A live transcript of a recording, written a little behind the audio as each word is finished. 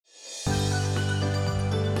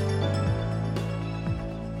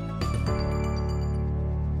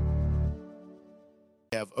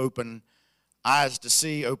have open eyes to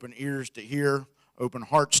see, open ears to hear, open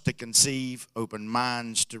hearts to conceive, open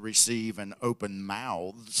minds to receive, and open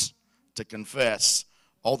mouths to confess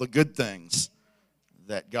all the good things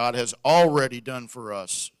that God has already done for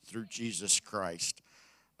us through Jesus Christ.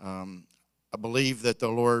 I believe that the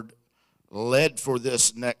Lord led for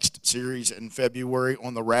this next series in February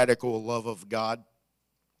on the radical love of God.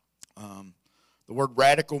 The word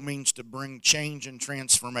radical means to bring change and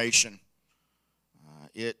transformation.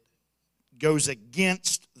 It goes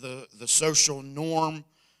against the social norm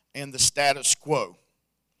and the status quo.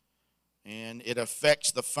 And it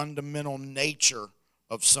affects the fundamental nature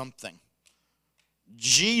of something.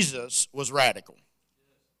 Jesus was radical.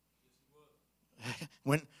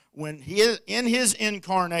 When he, in his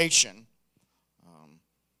incarnation,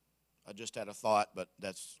 I just had a thought, but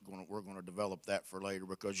we're going to develop that for later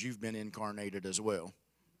because you've been incarnated as well.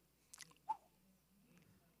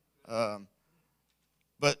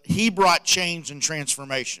 But he brought change and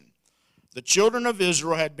transformation. The children of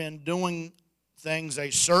Israel had been doing things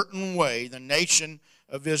a certain way. The nation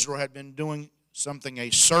of Israel had been doing something a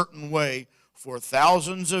certain way for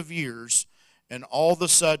thousands of years, and all of a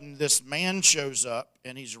sudden this man shows up,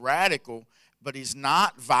 and he's radical, but he's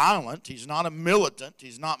not violent, he's not a militant,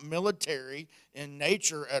 he's not military in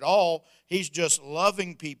nature at all. He's just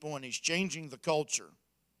loving people, and he's changing the culture.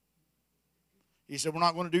 He said, we're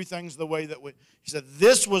not going to do things the way that he said,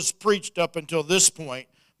 this was preached up until this point,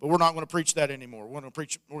 but we're not going to preach that anymore. We're going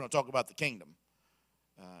to talk about the kingdom.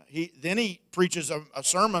 Then he preaches a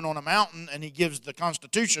sermon on a mountain, and he gives the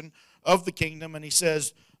constitution of the kingdom, and he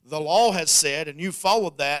says, the law has said, and you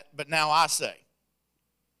followed that, but now I say.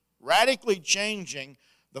 Radically changing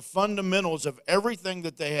the fundamentals of everything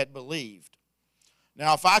that they had believed.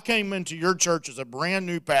 Now, if I came into your church as a brand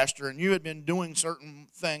new pastor, and you had been doing certain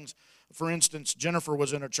things, for instance, Jennifer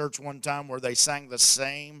was in a church one time where they sang the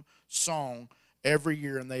same song every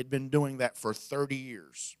year, and they'd been doing that for 30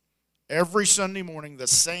 years. Every Sunday morning, the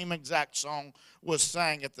same exact song was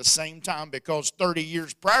sang at the same time because 30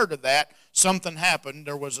 years prior to that, something happened.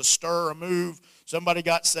 There was a stir, a move, somebody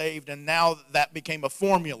got saved, and now that became a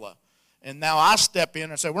formula. And now I step in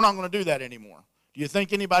and say, we're not going to do that anymore. Do you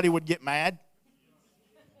think anybody would get mad?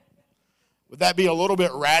 Would that be a little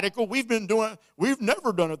bit radical? We've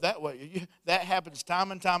never done it that way. That happens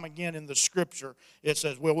time and time again in the Scripture. It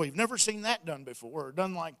says, well, we've never seen that done before or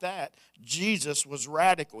done like that. Jesus was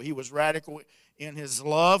radical. He was radical in his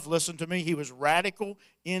love. Listen to me. He was radical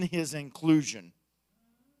in his inclusion.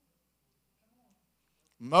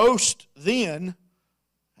 Most then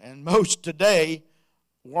and most today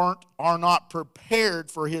are not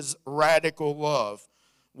prepared for his radical love.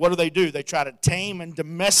 What do? They try to tame and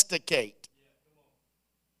domesticate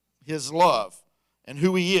his love and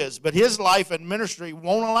who he is. But his life and ministry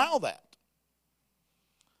won't allow that.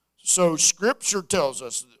 So Scripture tells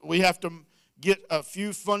us we have to get a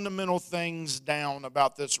few fundamental things down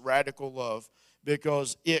about this radical love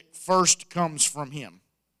because it first comes from him.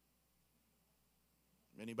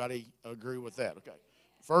 Anybody agree with that? Okay.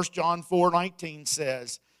 1 John 4:19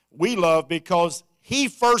 says, we love because he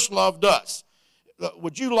first loved us.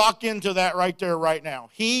 Would you lock into that right there, right now?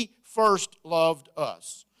 He first loved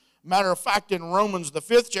us. Matter of fact, in Romans, the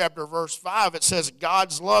 5th chapter, verse 5, it says,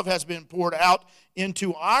 God's love has been poured out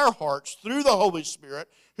into our hearts through the Holy Spirit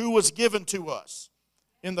who was given to us.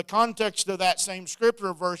 In the context of that same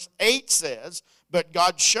scripture, verse 8 says, but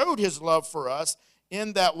God showed his love for us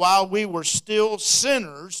in that while we were still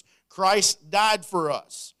sinners, Christ died for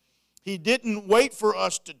us. He didn't wait for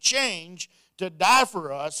us to change to die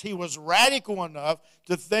for us. He was radical enough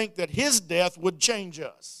to think that his death would change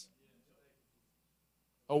us.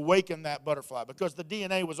 Awaken that butterfly, because the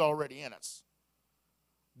DNA was already in us.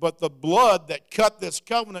 But the blood that cut this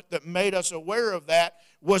covenant that made us aware of that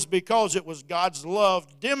was because it was God's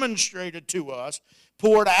love demonstrated to us,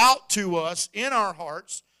 poured out to us in our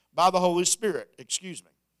hearts by the Holy Spirit. Excuse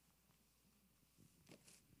me.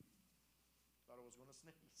 Thought I was going to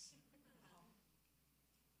sneeze.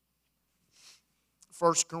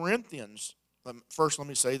 1 Corinthians. First, let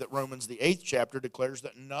me say that Romans, the 8th chapter, declares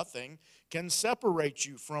that nothing can separate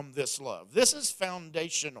you from this love. This is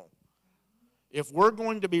foundational. If we're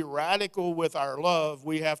going to be radical with our love,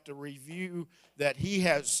 we have to review that he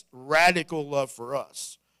has radical love for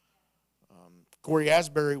us. Corey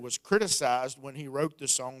Asbury was criticized when he wrote the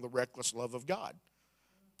song, The Reckless Love of God.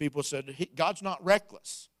 People said, God's not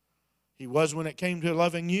reckless. He was when it came to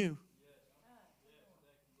loving you.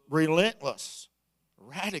 Relentless,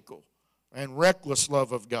 radical, and reckless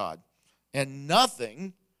love of God. And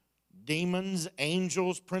nothing, demons,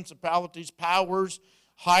 angels, principalities, powers,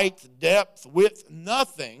 height, depth, width,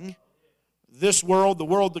 nothing this world, the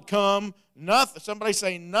world to come, nothing, somebody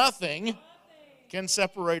say nothing can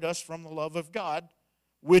separate us from the love of God,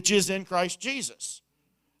 which is in Christ Jesus.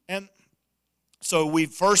 And so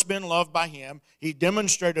we've first been loved by Him. He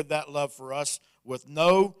demonstrated that love for us with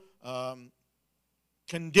no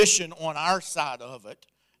condition on our side of it.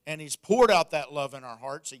 And He's poured out that love in our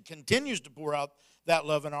hearts. He continues to pour out that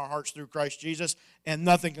love in our hearts through Christ Jesus. And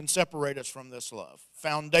nothing can separate us from this love.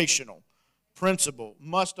 Foundational, principle,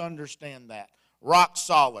 must understand that. Rock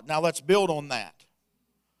solid. Now let's build on that.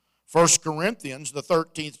 1 Corinthians, the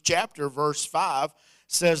 13th chapter, verse 5,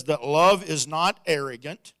 says that love is not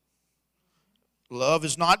arrogant. Love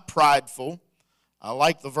is not prideful. I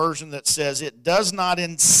like the version that says it does not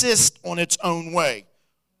insist on its own way.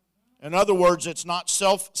 In other words, it's not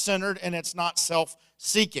self-centered and it's not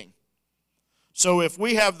self-seeking. So if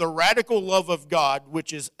we have the radical love of God,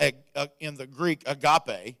 which is in the Greek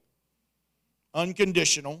agape,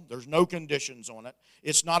 unconditional, there's no conditions on it.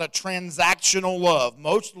 It's not a transactional love.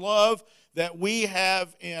 Most love that we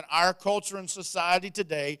have in our culture and society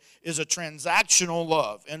today is a transactional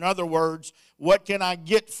love. In other words, what can I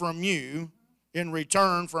get from you in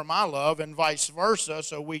return for my love, and vice versa?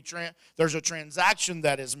 So there's a transaction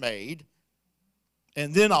that is made,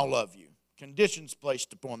 and then I'll love you. Conditions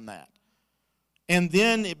placed upon that. And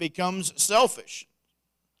then it becomes selfish,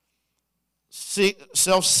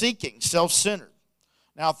 self-seeking, self-centered.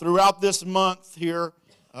 Now, throughout this month here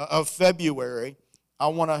of February, I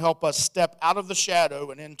want to help us step out of the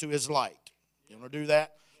shadow and into His light. You want to do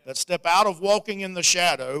that? Let's step out of walking in the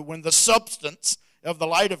shadow when the substance of the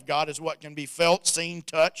light of God is what can be felt, seen,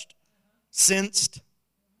 touched, sensed.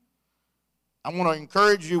 I want to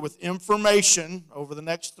encourage you with information over the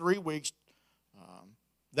next 3 weeks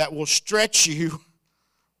that will stretch you.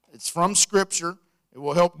 It's from Scripture. It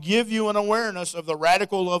will help give you an awareness of the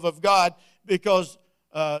radical love of God, because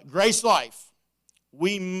Grace Life,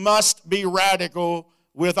 we must be radical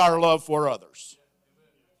with our love for others.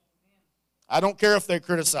 I don't care if they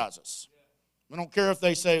criticize us. I don't care if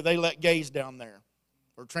they say they let gays down there,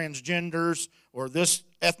 or transgenders, or this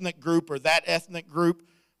ethnic group or that ethnic group.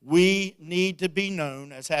 We need to be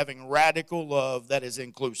known as having radical love that is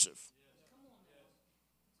inclusive.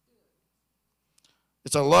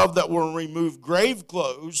 It's a love that will remove grave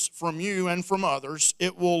clothes from you and from others.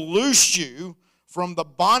 It will loose you from the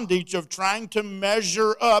bondage of trying to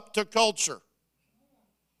measure up to culture.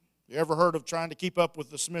 You ever heard of trying to keep up with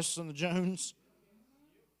the Smiths and the Jones?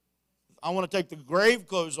 I want to take the grave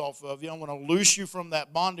clothes off of you. I want to loose you from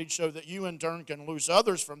that bondage so that you in turn can loose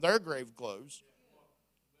others from their grave clothes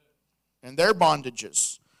and their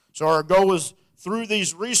bondages. So our goal is, through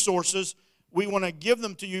these resources, we want to give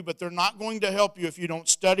them to you, but they're not going to help you if you don't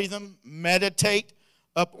study them, meditate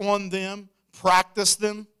upon them, practice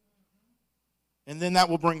them. And then that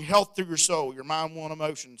will bring health to your soul, your mind, will, and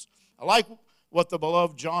emotions. I like what the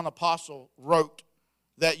beloved John Apostle wrote,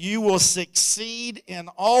 that you will succeed in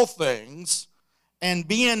all things and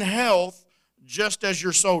be in health just as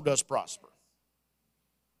your soul does prosper.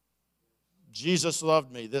 Jesus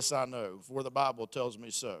loved me, this I know, for the Bible tells me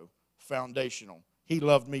so. Foundational. He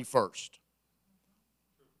loved me first.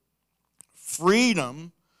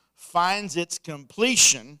 Freedom finds its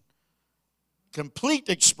complete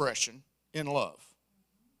expression in love.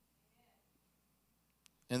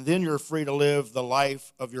 And then you're free to live the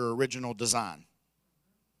life of your original design.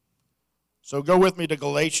 So go with me to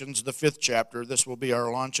Galatians, the 5th chapter. This will be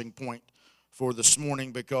our launching point for this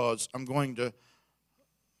morning, because I'm going to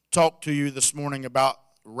talk to you this morning about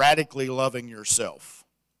radically loving yourself.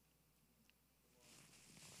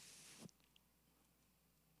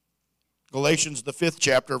 Galatians, the 5th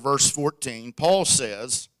chapter, verse 14, Paul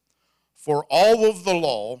says, for all of the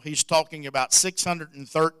law, he's talking about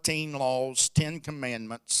 613 laws, 10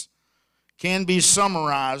 commandments, can be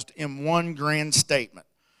summarized in one grand statement.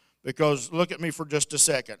 Because, look at me for just a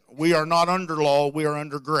second, we are not under law, we are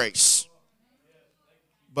under grace.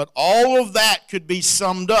 But all of that could be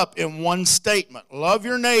summed up in one statement. Love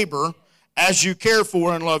your neighbor as you care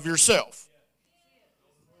for and love yourself.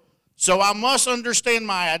 So I must understand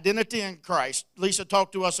my identity in Christ. Lisa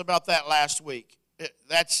talked to us about that last week.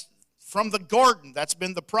 That's from the garden. That's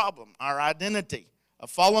been the problem, our identity, a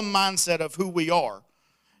fallen mindset of who we are.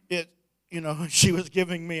 She was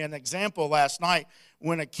giving me an example last night.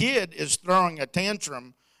 When a kid is throwing a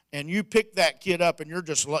tantrum and you pick that kid up and you're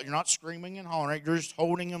not screaming and hollering, you're just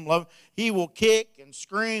holding him, love, he will kick and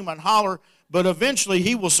scream and holler, but eventually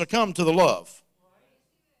he will succumb to the love.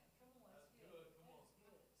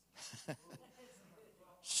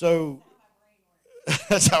 So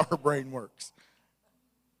that's how our brain works.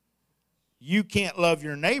 You can't love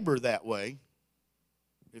your neighbor that way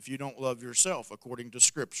if you don't love yourself according to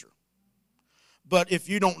Scripture. But if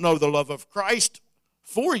you don't know the love of Christ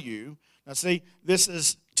for you, now see, this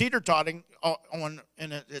is teeter-totting on,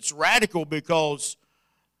 and it's radical because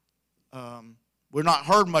we're not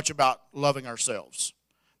heard much about loving ourselves,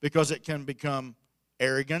 because it can become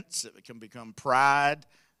arrogance, it can become pride,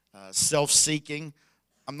 self-seeking.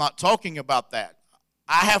 I'm not talking about that.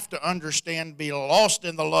 I have to understand, be lost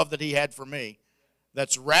in the love that He had for me.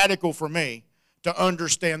 That's radical for me to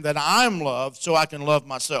understand that I'm loved so I can love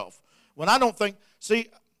myself. When I don't think, see,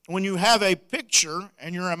 when you have a picture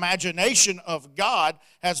and your imagination of God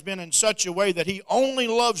has been in such a way that He only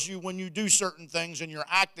loves you when you do certain things and you're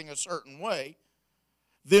acting a certain way,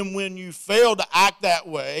 then when you fail to act that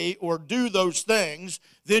way or do those things,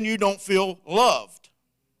 then you don't feel loved.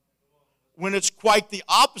 When it's quite the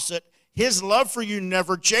opposite, His love for you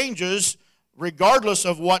never changes regardless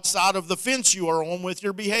of what side of the fence you are on with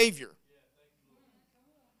your behavior.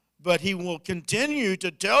 But He will continue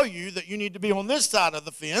to tell you that you need to be on this side of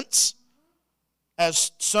the fence.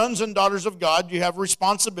 As sons and daughters of God, you have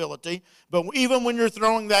responsibility. But even when you're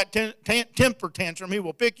throwing that temper tantrum, He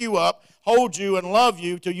will pick you up, hold you, and love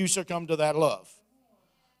you till you succumb to that love,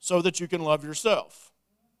 so that you can love yourself.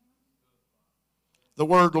 The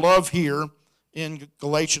word love here in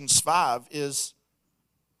Galatians 5 is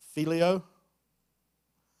phileo.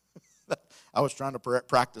 I was trying to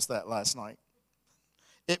practice that last night.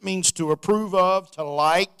 It means to approve of, to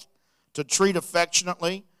like, to treat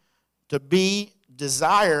affectionately, to be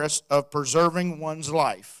desirous of preserving one's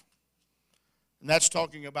life. And that's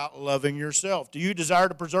talking about loving yourself. Do you desire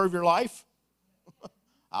to preserve your life?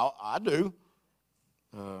 I do.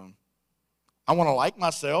 I want to like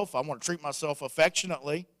myself. I want to treat myself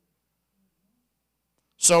affectionately.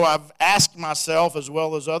 So I've asked myself, as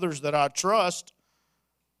well as others that I trust,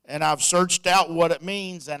 and I've searched out what it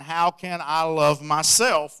means and how can I love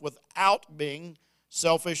myself without being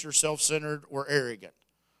selfish or self-centered or arrogant.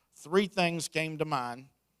 3 things came to mind.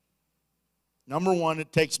 Number 1,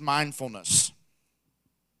 it takes mindfulness.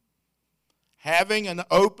 Having an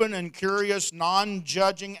open and curious,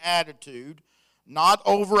 non-judging attitude, not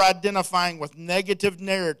over-identifying with negative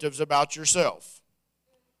narratives about yourself.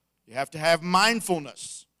 You have to have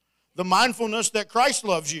mindfulness. The mindfulness that Christ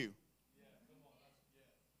loves you.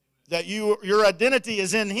 That your identity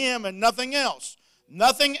is in Him and nothing else.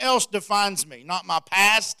 Nothing else defines me. Not my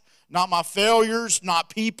past, not my failures, not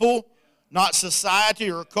people, not society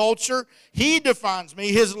or culture. He defines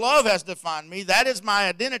me. His love has defined me. That is my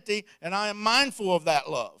identity, and I am mindful of that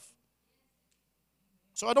love.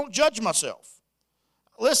 So I don't judge myself.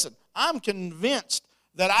 Listen, I'm convinced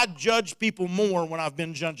that I judge people more when I've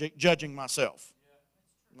been judging myself.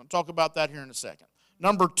 I'm going to talk about that here in a second.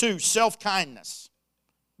 Number 2, self-kindness.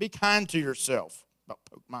 Be kind to yourself. About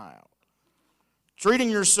poke my eye out. Treating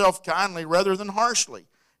yourself kindly rather than harshly.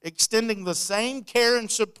 Extending the same care and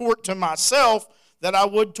support to myself that I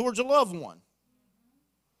would towards a loved one.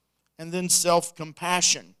 And then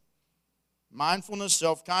self-compassion. Mindfulness,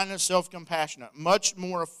 self-kindness, self-compassion. Much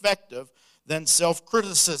more effective than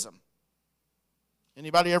self-criticism.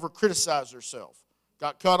 Anybody ever criticize themselves?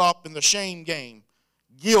 Got caught up in the shame game,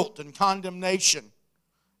 guilt and condemnation.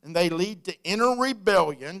 And they lead to inner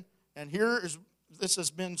rebellion. And this has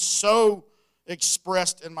been so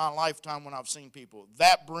expressed in my lifetime when I've seen people.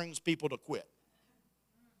 That brings people to quit.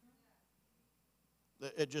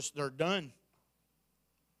 They're done.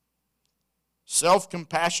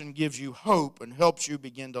 Self-compassion gives you hope and helps you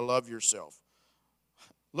begin to love yourself.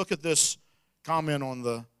 Look at this comment on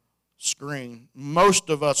the screen. Most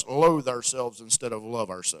of us loathe ourselves instead of love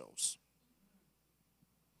ourselves.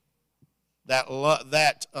 That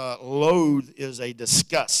loathe is a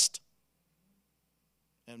disgust.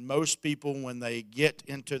 And most people, when they get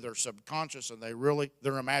into their subconscious and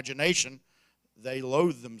their imagination, they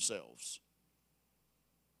loathe themselves.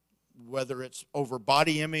 Whether it's over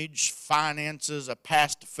body image, finances, a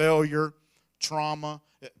past failure, trauma,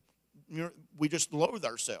 we just loathe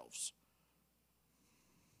ourselves.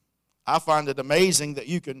 I find it amazing that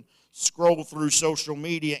you can scroll through social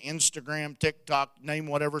media, Instagram, TikTok, name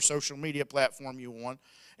whatever social media platform you want.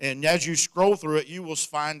 And as you scroll through it, you will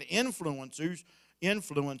find influencers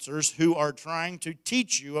who are trying to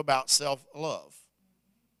teach you about self-love,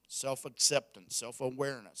 self-acceptance,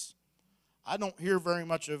 self-awareness. I don't hear very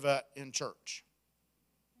much of that in church.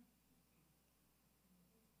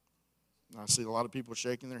 I see a lot of people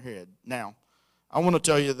shaking their head. Now, I want to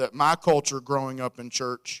tell you that my culture growing up in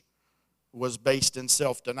church was based in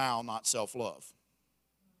self-denial, not self-love.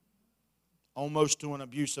 Almost to an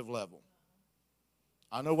abusive level.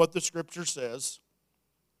 I know what the Scripture says.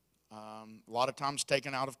 A lot of times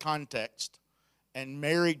taken out of context. and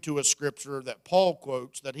married to a scripture that Paul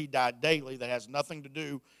quotes that he died daily that has nothing to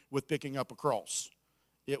do with picking up a cross.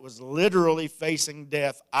 It was literally facing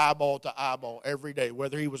death eyeball to eyeball every day,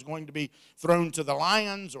 whether he was going to be thrown to the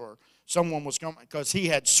lions or someone was coming, because he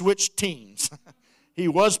had switched teams. He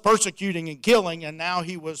was persecuting and killing, and now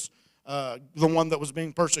he was the one that was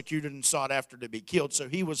being persecuted and sought after to be killed. So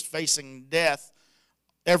he was facing death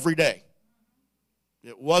every day.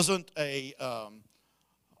 It wasn't a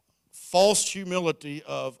false humility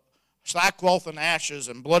of sackcloth and ashes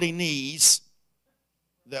and bloody knees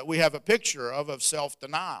that we have a picture of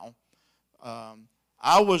self-denial.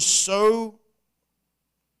 I was so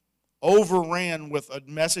overran with a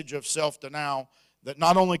message of self-denial that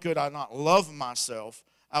not only could I not love myself,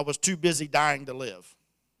 I was too busy dying to live.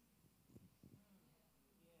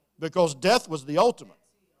 Because death was the ultimate.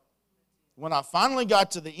 When I finally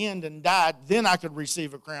got to the end and died, then I could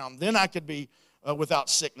receive a crown. Then I could be without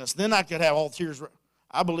sickness. Then I could have all tears.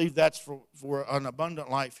 I believe that's for an abundant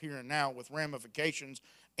life here and now with ramifications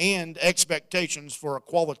and expectations for a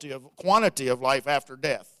quantity of life after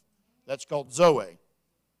death. That's called Zoe.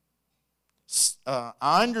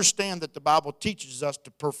 I understand that the Bible teaches us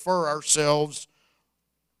to prefer ourselves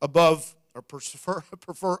above, or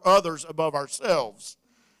prefer others above ourselves.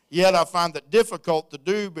 Yet I find that difficult to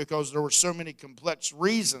do because there were so many complex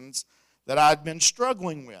reasons that I'd been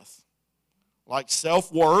struggling with, like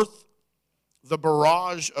self-worth. The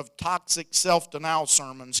barrage of toxic self-denial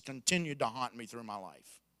sermons continued to haunt me through my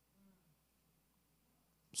life.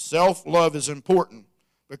 Self-love is important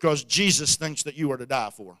because Jesus thinks that you are to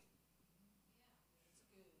die for.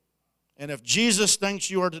 And if Jesus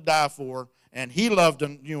thinks you are to die for, and he loved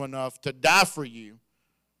you enough to die for you,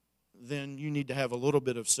 then you need to have a little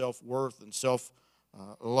bit of self-worth and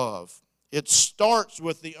self-love. It starts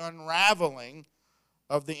with the unraveling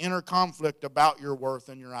of the inner conflict about your worth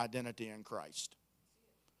and your identity in Christ.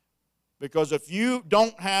 Because if you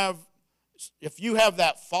have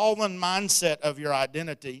that fallen mindset of your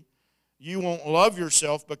identity, you won't love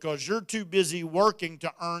yourself because you're too busy working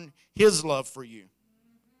to earn his love for you.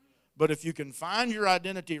 But if you can find your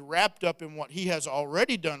identity wrapped up in what he has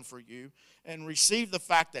already done for you and receive the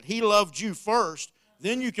fact that he loved you first,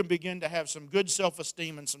 then you can begin to have some good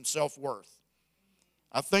self-esteem and some self-worth.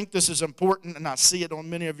 I think this is important, and I see it on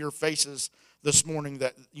many of your faces this morning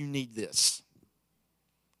that you need this.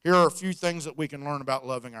 Here are a few things that we can learn about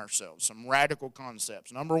loving ourselves, some radical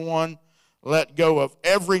concepts. Number one, let go of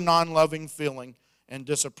every non-loving feeling and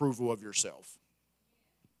disapproval of yourself.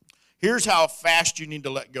 Here's how fast you need to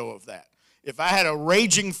let go of that. If I had a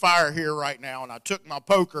raging fire here right now and I took my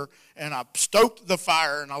poker and I stoked the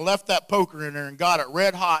fire and I left that poker in there and got it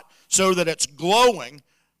red hot so that it's glowing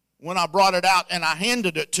when I brought it out and I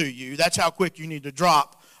handed it to you, that's how quick you need to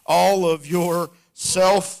drop all of your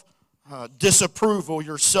self-disapproval,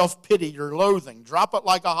 your self-pity, your loathing. Drop it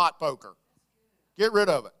like a hot poker. Get rid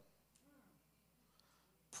of it.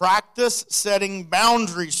 Practice setting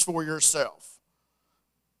boundaries for yourself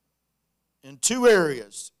in two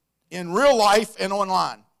areas, in real life and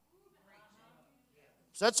online.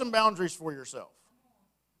 Set some boundaries for yourself.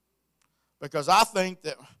 Because I think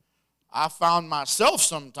that I found myself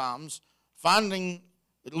sometimes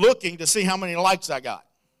looking to see how many likes I got.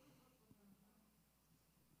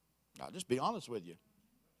 I'll just be honest with you.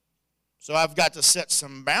 So I've got to set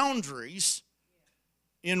some boundaries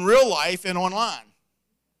in real life and online.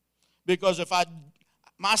 Because if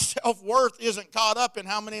my self-worth isn't caught up in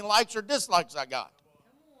how many likes or dislikes I got.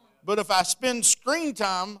 But if I spend screen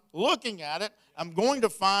time looking at it, I'm going to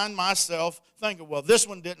find myself thinking, well, this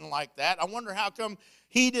one didn't like that. I wonder how come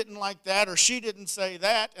he didn't like that or she didn't say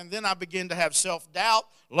that. And then I begin to have self-doubt,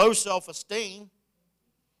 low self-esteem.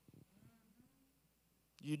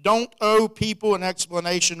 You don't owe people an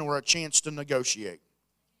explanation or a chance to negotiate.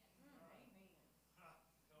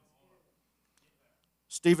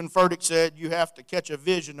 Stephen Furtick said, you have to catch a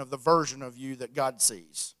vision of the version of you that God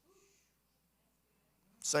sees.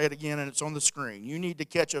 Say it again, and it's on the screen. You need to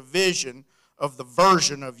catch a vision of the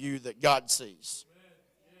version of you that God sees.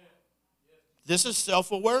 This is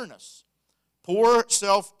self-awareness. Poor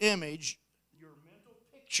self-image, your mental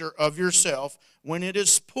picture of yourself, when it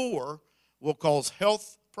is poor, will cause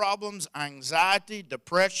health problems, anxiety,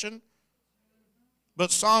 depression.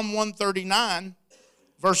 But Psalm 139,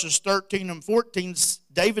 verses 13 and 14,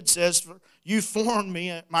 David says, you formed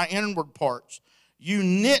me, my inward parts. You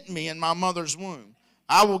knit me in my mother's womb.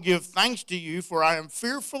 I will give thanks to you, for I am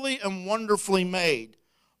fearfully and wonderfully made.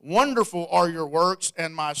 Wonderful are your works,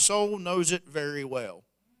 and my soul knows it very well.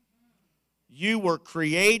 You were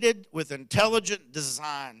created with intelligent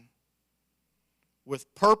design,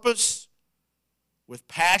 with purpose, with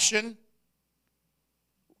passion,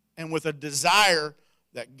 and with a desire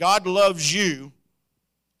that God loves you,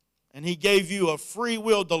 and He gave you a free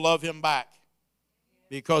will to love Him back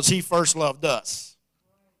because He first loved us.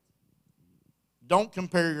 Don't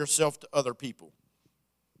compare yourself to other people.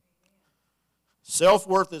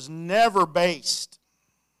 Self-worth is never based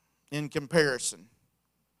in comparison.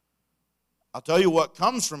 I'll tell you what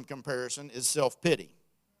comes from comparison is self-pity.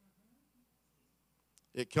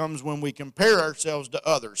 It comes when we compare ourselves to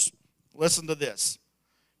others. Listen to this.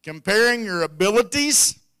 Comparing your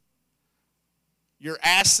abilities, your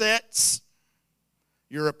assets,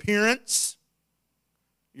 your appearance,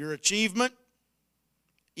 your achievement,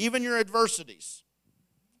 even your adversities.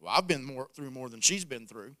 Well, I've been through more than she's been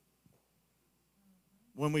through.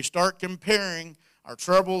 When we start comparing our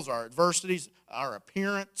troubles, our adversities, our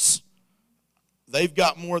appearance, they've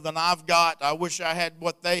got more than I've got. I wish I had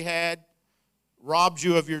what they had. Robs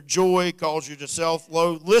you of your joy, calls you to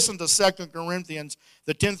self-loathe. Listen to 2 Corinthians,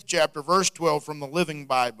 the 10th chapter, verse 12 from the Living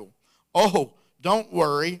Bible. Oh, don't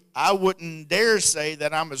worry. I wouldn't dare say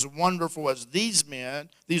that I'm as wonderful as these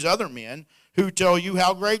other men who tell you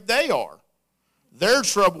how great they are. Their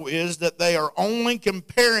trouble is that they are only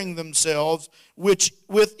comparing themselves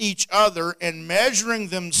with each other and measuring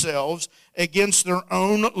themselves against their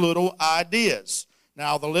own little ideas.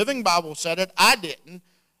 Now, the Living Bible said it. I didn't.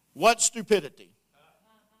 What stupidity?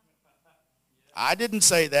 I didn't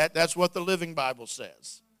say that. That's what the Living Bible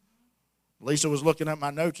says. Lisa was looking at my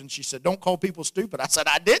notes and she said, don't call people stupid. I said,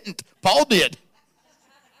 I didn't. Paul did.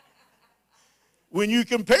 When you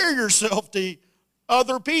compare yourself to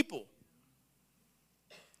other people,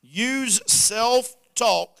 use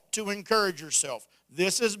self-talk to encourage yourself.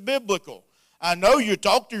 This is biblical. I know you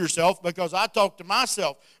talk to yourself because I talk to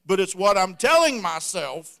myself, but it's what I'm telling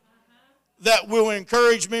myself that will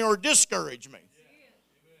encourage me or discourage me.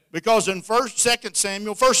 Because in 1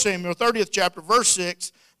 Samuel, 30th chapter, verse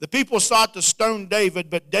 6, the people sought to stone David,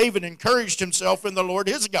 but David encouraged himself in the Lord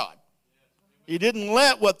his God. He didn't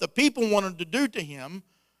let what the people wanted to do to him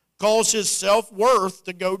cause his self-worth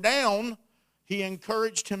to go down. He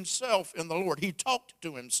encouraged himself in the Lord. He talked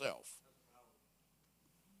to himself.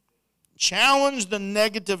 Challenge the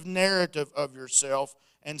negative narrative of yourself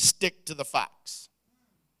and stick to the facts.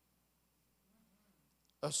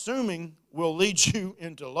 Assuming will lead you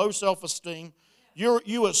into low self-esteem.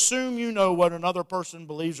 You assume you know what another person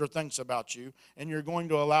believes or thinks about you, and you're going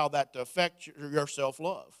to allow that to affect your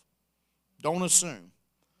self-love. Don't assume.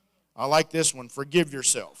 I like this one. Forgive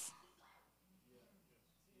yourself.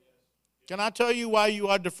 Can I tell you why you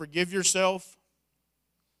ought to forgive yourself?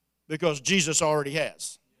 Because Jesus already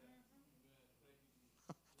has.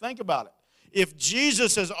 Think about it. If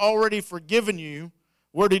Jesus has already forgiven you,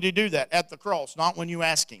 where did He do that? At the cross, not when you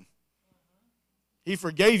ask Him. He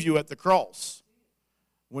forgave you at the cross.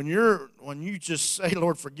 When you just say,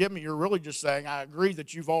 Lord, forgive me, you're really just saying, I agree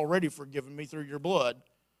that you've already forgiven me through your blood.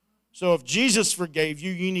 So if Jesus forgave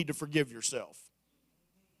you, you need to forgive yourself.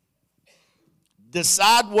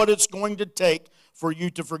 Decide what it's going to take for you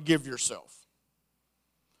to forgive yourself.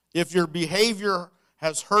 If your behavior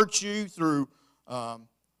has hurt you through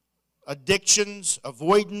addictions,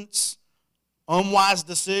 avoidance, unwise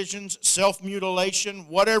decisions, self-mutilation,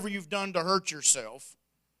 whatever you've done to hurt yourself,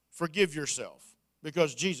 forgive yourself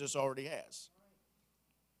because Jesus already has.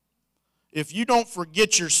 If you don't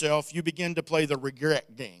forget yourself, you begin to play the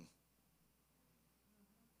regret game.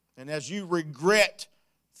 And as you regret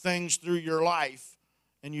things through your life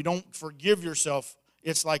and you don't forgive yourself,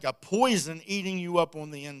 it's like a poison eating you up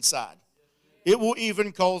on the inside. It will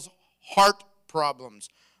even cause heart problems,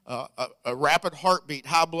 a rapid heartbeat,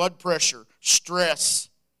 high blood pressure, stress.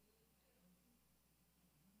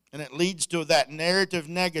 And it leads to that narrative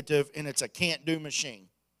negative, and it's a can't-do machine.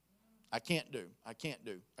 I can't do, I can't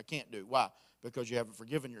do, I can't do. Why? Because you haven't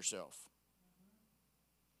forgiven yourself.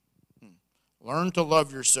 Learn to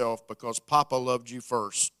love yourself because Papa loved you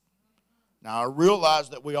first. Now, I realize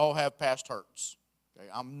that we all have past hurts. Okay?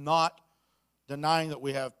 I'm not denying that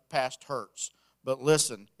we have past hurts. But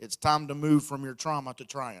listen, it's time to move from your trauma to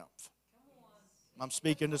triumph. I'm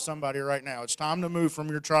speaking to somebody right now. It's time to move from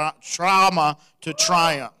your trauma to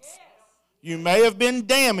triumph. You may have been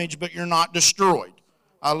damaged, but you're not destroyed.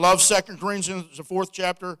 I love 2 Corinthians, the 4th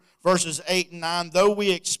chapter, verses 8 and 9. Though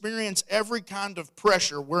we experience every kind of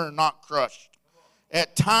pressure, we're not crushed.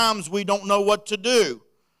 At times, we don't know what to do.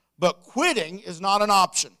 But quitting is not an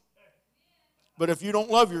option. But if you don't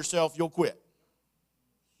love yourself, you'll quit.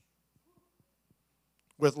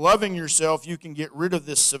 With loving yourself, you can get rid of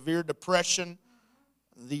this severe depression,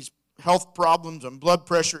 these health problems and blood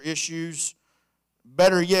pressure issues.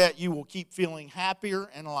 Better yet, you will keep feeling happier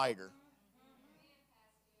and lighter.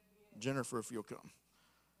 Jennifer, if you'll come.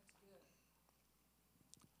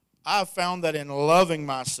 I've found that in loving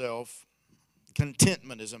myself,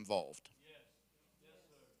 contentment is involved.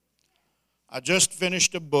 I just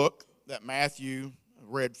finished a book that Matthew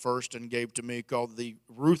read first and gave to me called The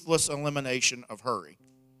Ruthless Elimination of Hurry.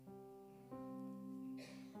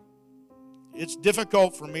 It's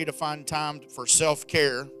difficult for me to find time for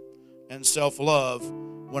self-care and self-love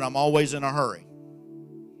when I'm always in a hurry.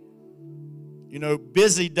 You know,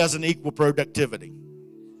 busy doesn't equal productivity.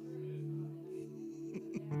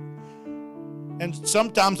 And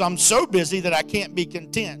sometimes I'm so busy that I can't be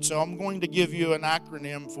content. So I'm going to give you an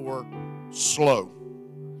acronym for slow.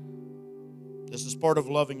 This is part of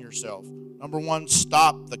loving yourself. Number one,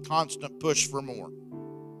 stop the constant push for more.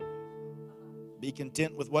 Be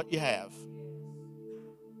content with what you have.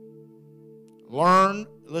 Learn,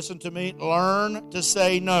 listen to me, learn to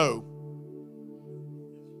say no.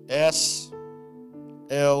 S-L-O,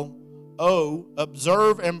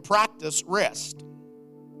 observe and practice rest.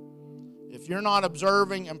 If you're not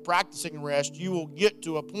observing and practicing rest, you will get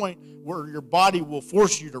to a point where your body will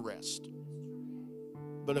force you to rest.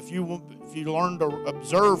 But if you learn to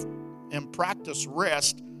observe and practice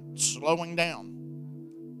rest, slowing down.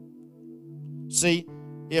 See,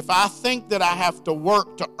 if I think that I have to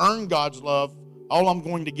work to earn God's love, all I'm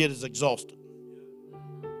going to get is exhausted.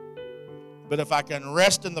 But if I can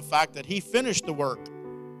rest in the fact that He finished the work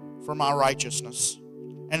for my righteousness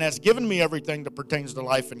and has given me everything that pertains to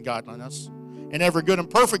life and godliness, and every good and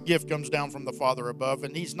perfect gift comes down from the Father above,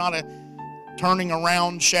 and He's not a turning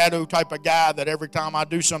around shadow type of guy that every time I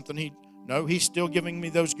do something, He's still giving me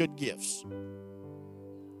those good gifts.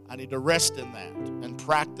 I need to rest in that and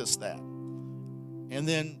practice that. And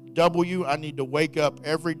then I need to wake up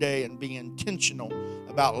every day and be intentional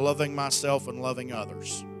about loving myself and loving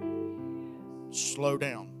others. Slow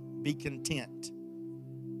down. Be content.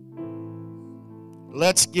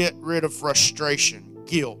 Let's get rid of frustration,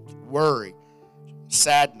 guilt, worry,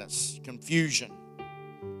 sadness, confusion.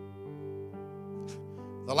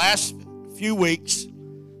 The last few weeks,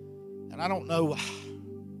 and I don't know,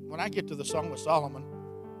 when I get to the Song of Solomon,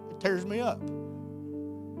 it tears me up.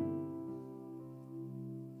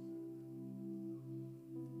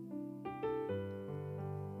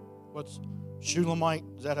 What's Shulamite?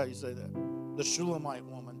 Is that how you say that? The Shulamite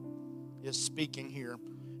woman is speaking here.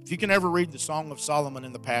 If you can ever read the Song of Solomon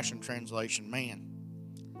in the Passion Translation, man,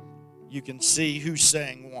 you can see who's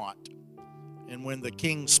saying what. And when the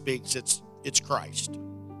king speaks, it's Christ.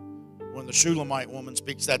 When the Shulamite woman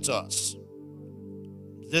speaks, that's us.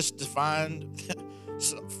 This defined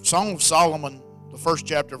Song of Solomon, the first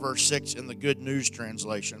chapter, verse 6 in the Good News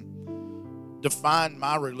Translation, defined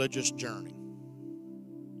my religious journey.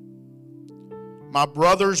 My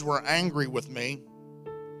brothers were angry with me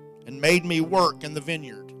and made me work in the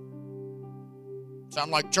vineyard.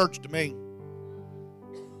 Sound like church to me.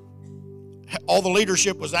 All the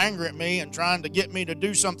leadership was angry at me and trying to get me to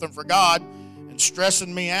do something for God and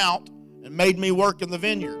stressing me out and made me work in the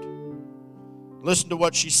vineyard. Listen to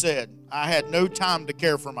what she said. I had no time to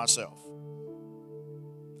care for myself.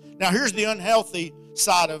 Now here's the unhealthy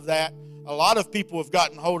side of that. A lot of people have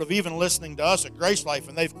gotten hold of even listening to us at Grace Life,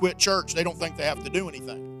 and they've quit church. They don't think they have to do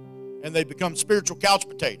anything. And they become spiritual couch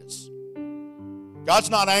potatoes.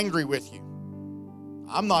 God's not angry with you.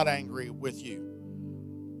 I'm not angry with you.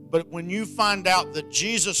 But when you find out that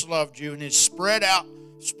Jesus loved you and He's spread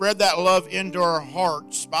that love into our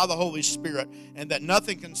hearts by the Holy Spirit, and that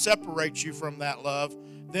nothing can separate you from that love,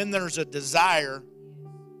 then there's a desire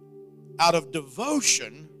out of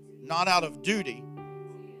devotion, not out of duty.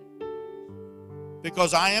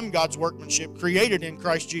 Because I am God's workmanship, created in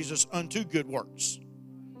Christ Jesus unto good works.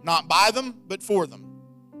 Not by them, but for them.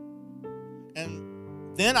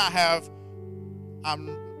 And then I'm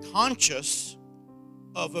conscious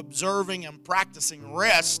of observing and practicing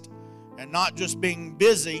rest and not just being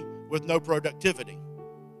busy with no productivity.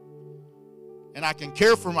 And I can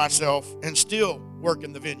care for myself and still work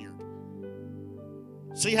in the vineyard.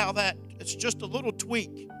 See how it's just a little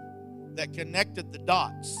tweak that connected the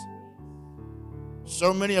dots.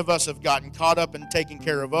 So many of us have gotten caught up in taking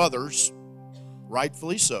care of others,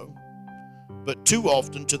 rightfully so, but too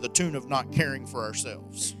often to the tune of not caring for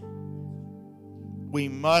ourselves. We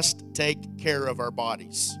must take care of our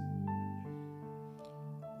bodies.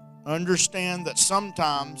 Understand that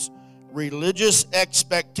sometimes religious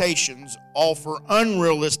expectations offer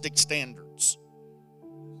unrealistic standards.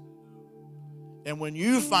 And when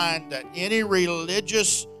you find that any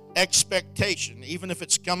religious expectation, even if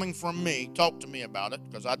it's coming from me, talk to me about it,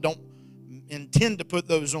 because I don't intend to put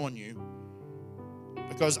those on you,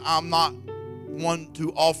 because I'm not one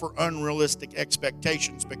to offer unrealistic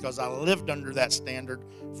expectations, because I lived under that standard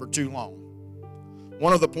for too long.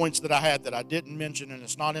 one of the points that I had that I didn't mention, and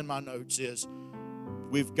it's not in my notes, is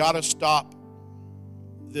we've got to stop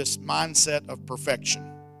this mindset of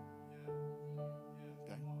perfection.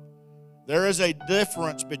 Okay? There is a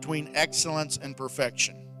difference between excellence and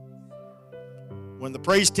perfection. When the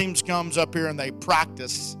praise teams comes up here and they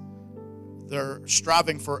practice, they're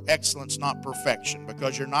striving for excellence, not perfection,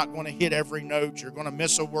 because you're not going to hit every note. You're going to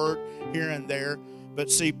miss a word here and there. But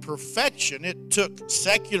see, perfection, it took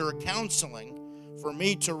secular counseling for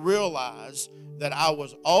me to realize that I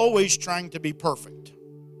was always trying to be perfect.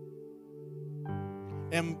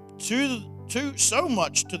 And so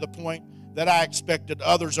much to the point that I expected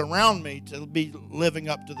others around me to be living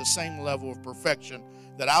up to the same level of perfection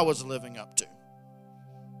that I was living up to.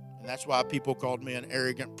 And that's why people called me an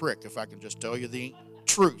arrogant prick, if I can just tell you the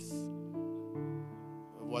truth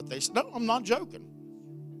of what they said. No, I'm not joking.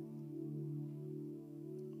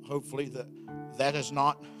 Hopefully that has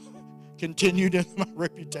not continued in my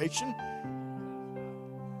reputation,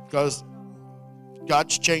 because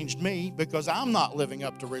God's changed me, because I'm not living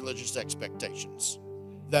up to religious expectations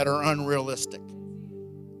that are unrealistic.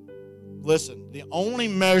 Listen, the only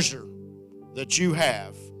measure that you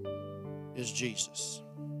have is Jesus.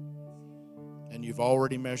 And you've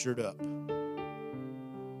already measured up.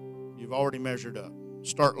 You've already measured up.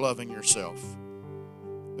 Start loving yourself.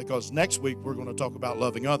 Because next week we're going to talk about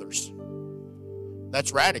loving others.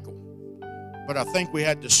 That's radical. But I think we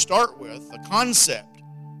had to start with the concept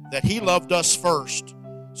that He loved us first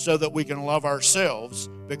so that we can love ourselves,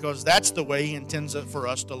 because that's the way He intends it for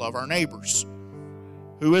us to love our neighbors.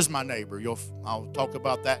 Who is my neighbor? I'll talk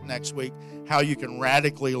about that next week, how you can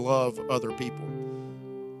radically love other people.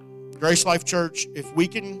 Grace Life Church, if we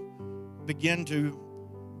can begin to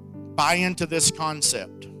buy into this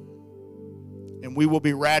concept, and we will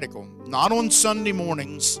be radical, not on Sunday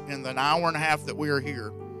mornings in the hour and a half that we are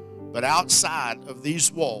here, but outside of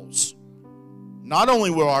these walls, not only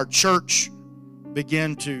will our church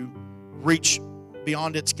begin to reach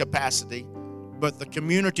beyond its capacity, but the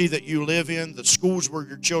community that you live in, the schools where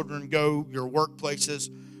your children go, your workplaces,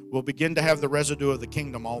 will begin to have the residue of the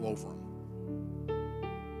kingdom all over them.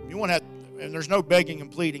 You want to, and there's no begging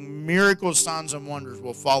and pleading. Miracles, signs, and wonders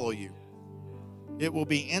will follow you. It will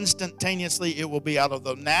be instantaneously. It will be out of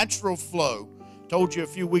the natural flow. Told you a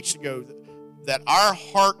few weeks ago that our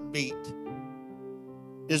heartbeat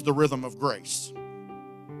is the rhythm of grace.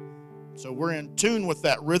 So we're in tune with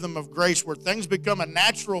that rhythm of grace where things become a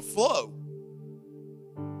natural flow.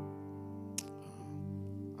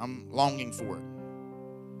 I'm longing for it.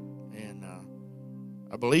 And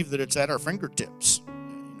I believe that it's at our fingertips.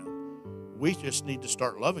 We just need to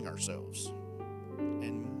start loving ourselves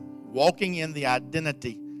and walking in the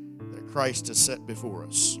identity that Christ has set before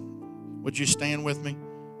us. Would you stand with me?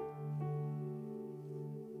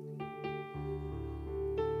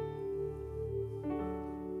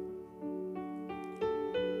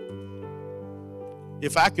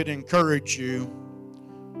 If I could encourage you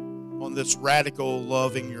on this radical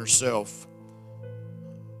loving yourself,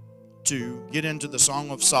 to get into the Song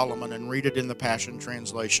of Solomon and read it in the Passion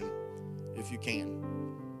Translation, if you can.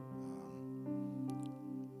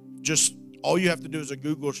 Just all you have to do is a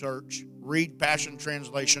Google search, read Passion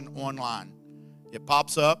Translation online. It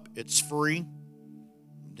pops up, it's free.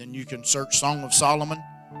 Then you can search Song of Solomon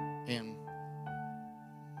and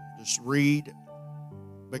just read,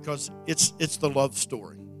 because it's the love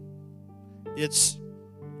story. It's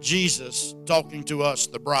Jesus talking to us,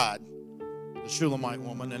 the bride, the Shulamite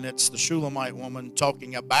woman, and it's the Shulamite woman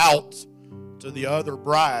talking about to the other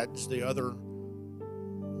brides, the other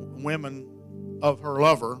women of her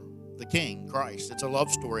lover, the King, Christ. It's a love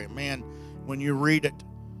story. And man, when you read it,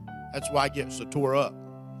 that's why I get so tore up,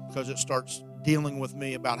 because it starts dealing with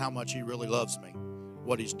me about how much He really loves me,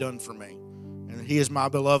 what He's done for me. And He is my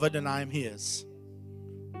beloved and I am His.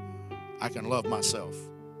 I can love myself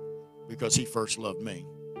because He first loved me.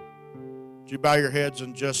 Would you bow your heads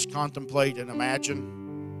and just contemplate and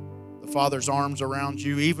imagine the Father's arms around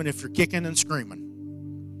you, even if you're kicking and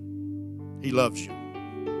screaming? He loves you.